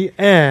in the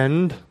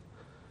end,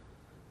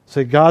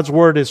 say, God's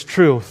word is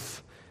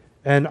truth,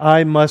 and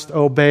I must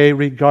obey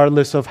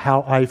regardless of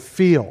how I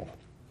feel,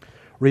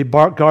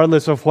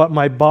 regardless of what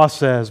my boss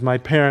says, my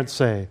parents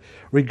say,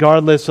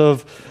 regardless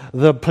of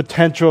the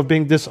potential of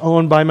being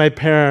disowned by my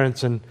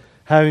parents and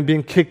having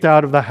been kicked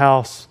out of the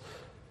house,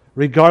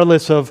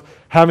 regardless of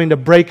having to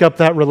break up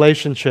that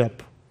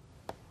relationship,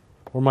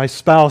 or my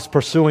spouse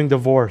pursuing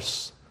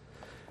divorce.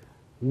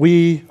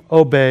 We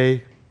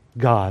obey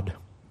God.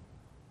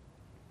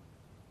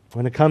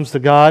 When it comes to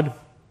God,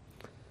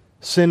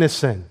 sin is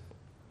sin.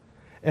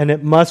 And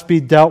it must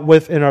be dealt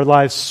with in our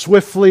lives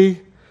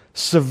swiftly,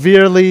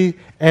 severely,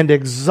 and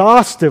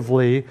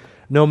exhaustively,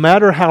 no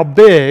matter how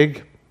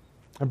big,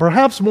 and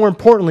perhaps more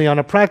importantly on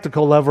a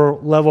practical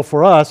level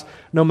for us,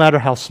 no matter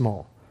how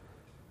small.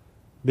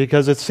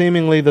 Because it's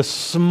seemingly the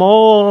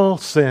small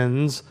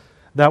sins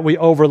that we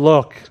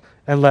overlook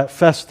and let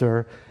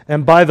fester.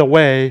 And by the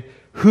way,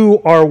 who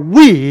are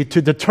we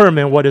to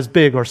determine what is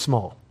big or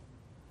small?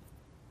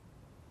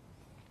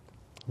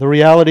 The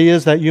reality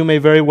is that you may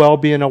very well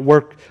be a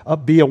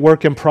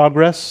work in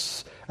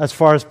progress as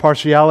far as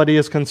partiality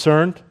is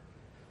concerned.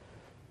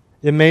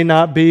 It may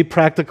not be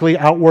practically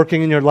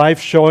outworking in your life,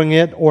 showing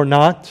it or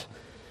not.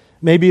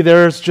 Maybe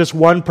there's just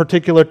one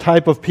particular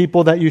type of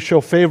people that you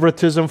show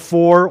favoritism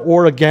for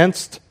or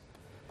against.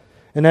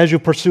 And as you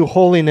pursue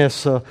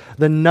holiness,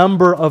 the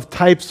number of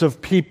types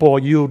of people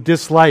you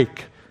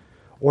dislike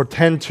or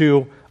tend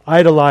to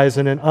idolize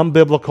in an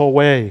unbiblical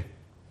way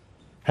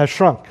has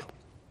shrunk.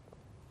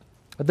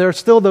 But there are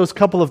still those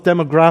couple of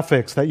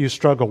demographics that you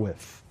struggle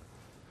with.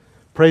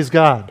 Praise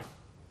God,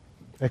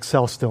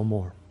 excel still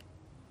more.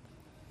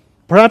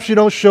 Perhaps you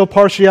don't show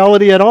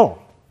partiality at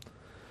all.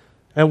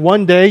 And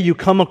one day you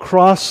come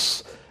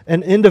across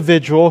an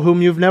individual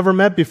whom you've never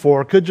met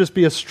before. It could just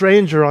be a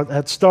stranger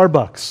at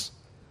Starbucks.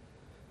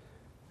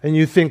 And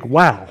you think,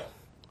 wow,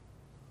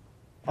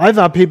 I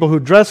thought people who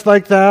dress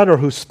like that or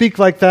who speak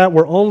like that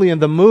were only in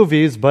the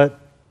movies, but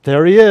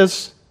there he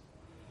is.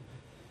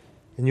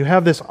 And you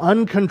have this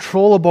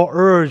uncontrollable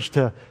urge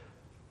to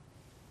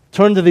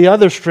turn to the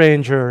other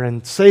stranger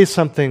and say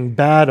something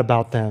bad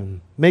about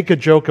them, make a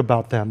joke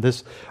about them.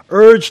 This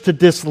urge to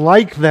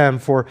dislike them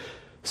for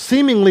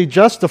seemingly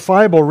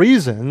justifiable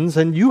reasons,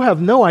 and you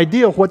have no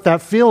idea what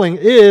that feeling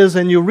is,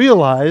 and you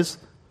realize,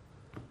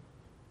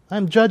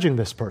 I'm judging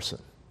this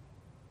person.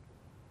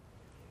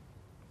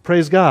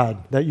 Praise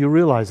God that you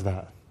realize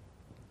that.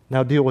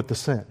 Now deal with the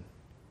sin.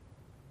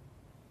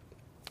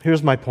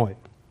 Here's my point.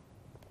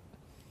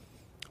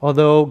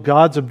 Although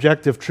God's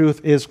objective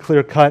truth is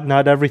clear-cut,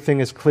 not everything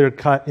is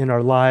clear-cut in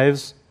our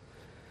lives.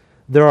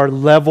 There are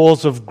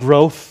levels of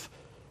growth,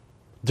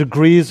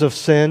 degrees of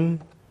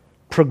sin,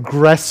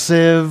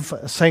 progressive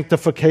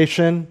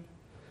sanctification.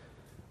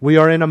 We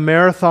are in a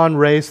marathon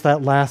race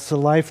that lasts a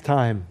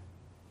lifetime.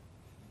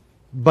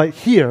 But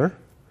here,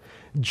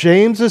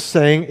 James is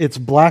saying it's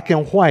black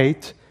and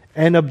white,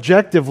 and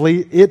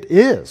objectively it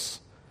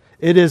is.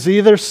 It is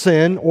either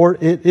sin or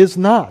it is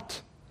not.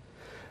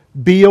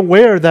 Be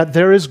aware that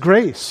there is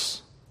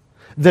grace,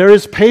 there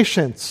is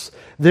patience,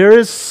 there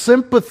is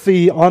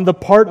sympathy on the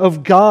part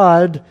of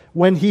God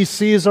when He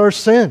sees our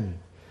sin.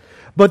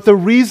 But the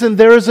reason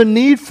there is a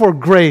need for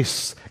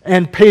grace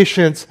and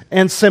patience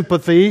and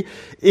sympathy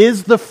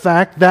is the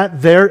fact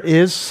that there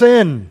is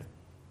sin.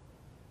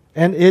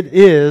 And it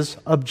is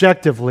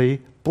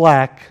objectively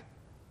black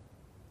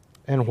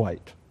and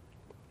white.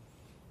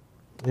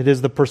 It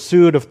is the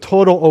pursuit of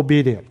total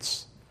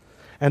obedience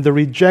and the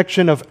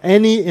rejection of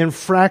any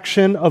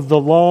infraction of the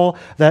law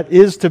that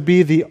is to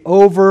be the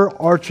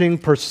overarching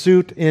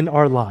pursuit in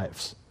our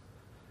lives.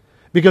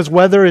 Because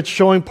whether it's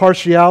showing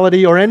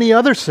partiality or any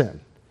other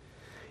sin,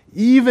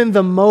 even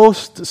the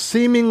most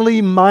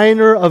seemingly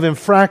minor of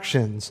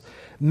infractions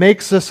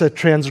makes us a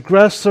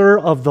transgressor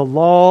of the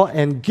law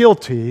and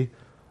guilty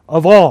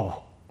of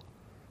all.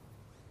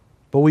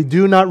 But we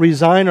do not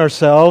resign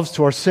ourselves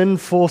to our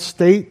sinful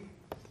state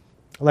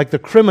like the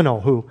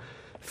criminal who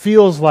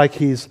feels like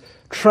he's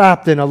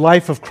trapped in a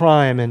life of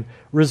crime and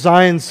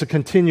resigns to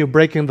continue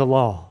breaking the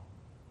law.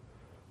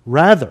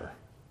 Rather,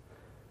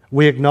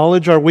 we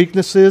acknowledge our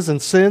weaknesses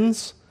and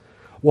sins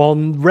while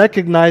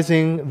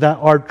recognizing that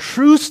our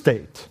true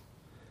state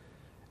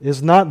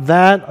is not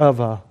that of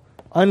an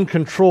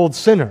uncontrolled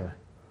sinner,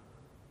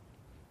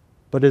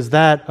 but is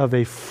that of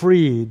a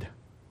freed,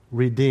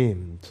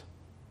 redeemed.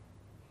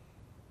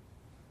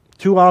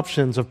 Two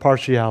options of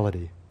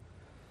partiality.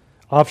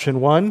 Option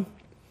 1,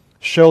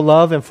 show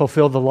love and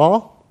fulfill the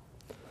law.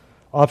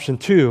 Option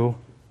 2,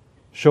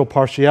 show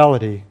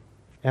partiality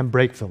and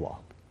break the law.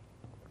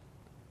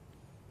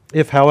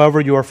 If, however,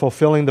 you are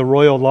fulfilling the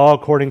royal law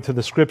according to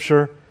the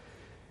Scripture,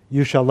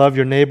 you shall love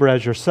your neighbor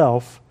as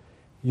yourself,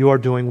 you are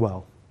doing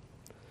well.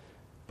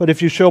 But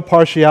if you show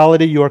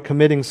partiality, you are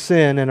committing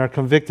sin and are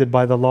convicted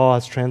by the law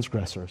as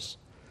transgressors.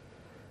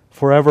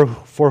 For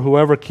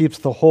whoever keeps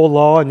the whole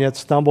law and yet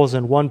stumbles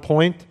in one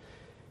point,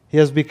 he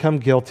has become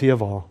guilty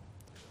of all.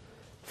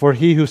 For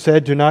he who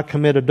said, "Do not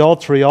commit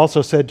adultery,"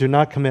 also said, "Do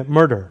not commit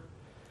murder."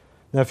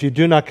 Now if you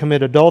do not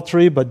commit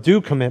adultery, but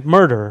do commit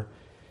murder,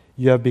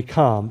 you have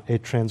become a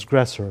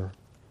transgressor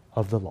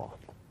of the law.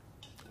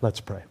 Let's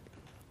pray.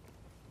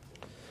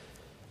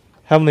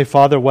 Heavenly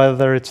Father,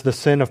 whether it's the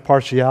sin of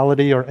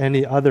partiality or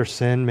any other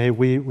sin, may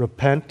we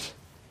repent.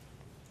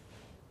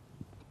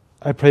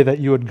 I pray that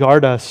you would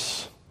guard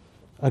us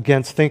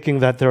against thinking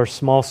that there are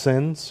small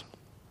sins.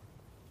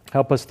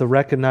 Help us to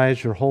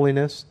recognize your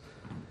holiness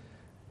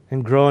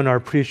and grow in our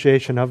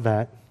appreciation of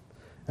that.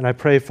 And I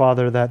pray,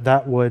 Father, that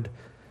that would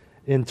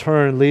in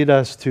turn lead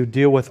us to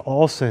deal with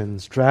all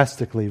sins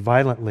drastically,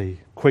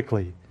 violently,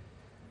 quickly.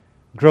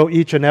 Grow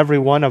each and every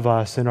one of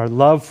us in our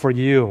love for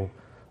you,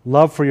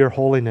 love for your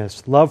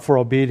holiness, love for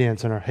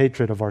obedience, and our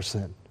hatred of our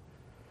sin.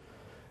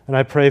 And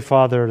I pray,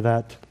 Father,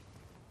 that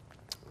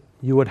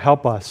you would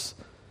help us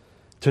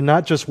to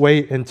not just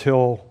wait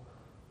until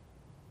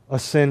a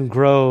sin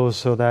grows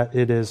so that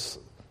it is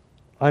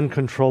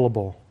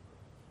uncontrollable,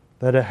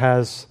 that it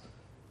has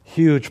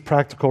huge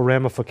practical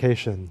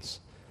ramifications,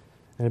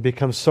 and it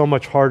becomes so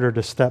much harder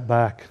to step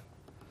back.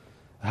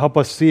 Help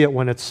us see it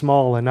when it's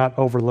small and not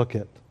overlook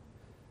it.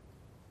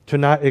 To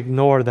not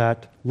ignore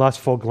that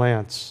lustful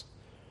glance,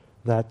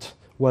 that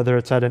whether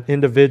it's at an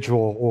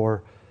individual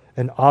or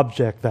an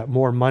object that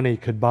more money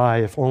could buy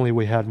if only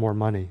we had more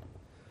money.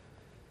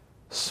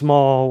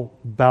 Small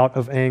bout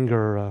of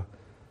anger, a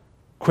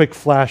quick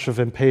flash of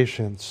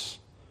impatience,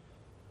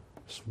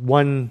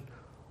 one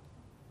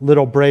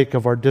little break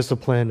of our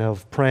discipline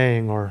of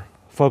praying or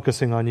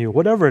focusing on you,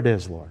 whatever it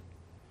is, Lord.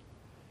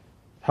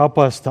 Help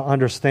us to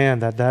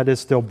understand that that is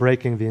still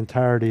breaking the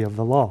entirety of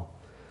the law.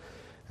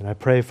 And I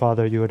pray,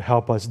 Father, you would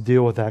help us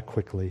deal with that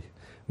quickly.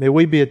 May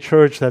we be a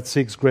church that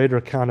seeks greater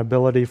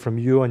accountability from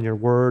you and your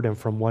word and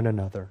from one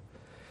another.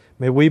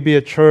 May we be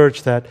a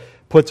church that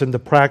puts into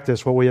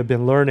practice what we have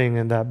been learning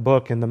in that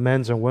book in the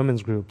men's and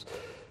women's groups,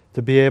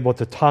 to be able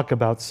to talk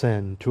about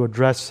sin, to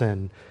address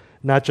sin,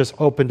 not just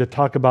open to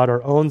talk about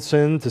our own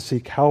sin, to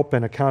seek help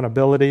and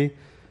accountability,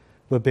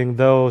 but being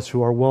those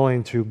who are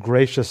willing to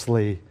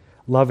graciously,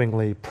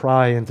 lovingly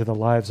pry into the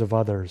lives of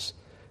others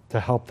to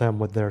help them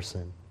with their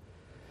sin.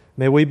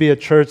 May we be a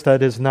church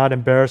that is not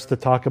embarrassed to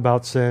talk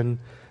about sin,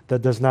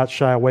 that does not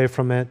shy away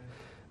from it,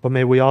 but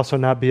may we also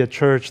not be a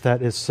church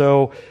that is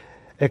so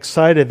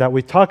excited that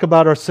we talk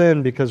about our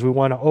sin because we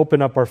want to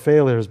open up our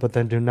failures, but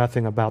then do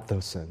nothing about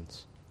those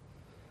sins.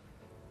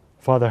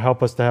 Father,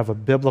 help us to have a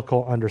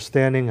biblical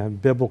understanding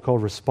and biblical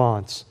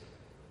response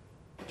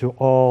to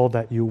all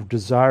that you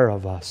desire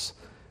of us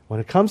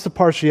when it comes to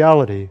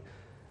partiality,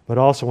 but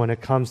also when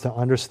it comes to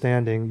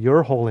understanding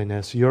your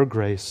holiness, your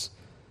grace,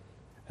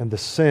 and the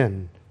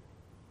sin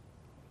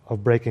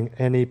of breaking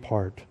any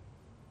part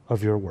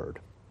of your word.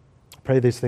 I pray these things